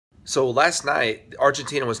So last night,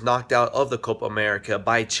 Argentina was knocked out of the Copa America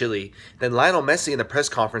by Chile. Then Lionel Messi in the press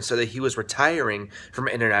conference said that he was retiring from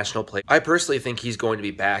international play. I personally think he's going to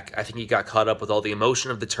be back. I think he got caught up with all the emotion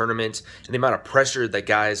of the tournament and the amount of pressure that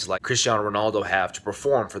guys like Cristiano Ronaldo have to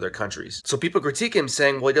perform for their countries. So people critique him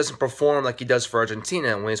saying, well, he doesn't perform like he does for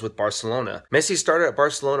Argentina when he's with Barcelona. Messi started at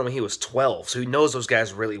Barcelona when he was 12, so he knows those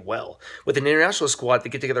guys really well. With an international squad, they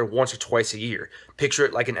get together once or twice a year. Picture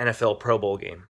it like an NFL Pro Bowl game.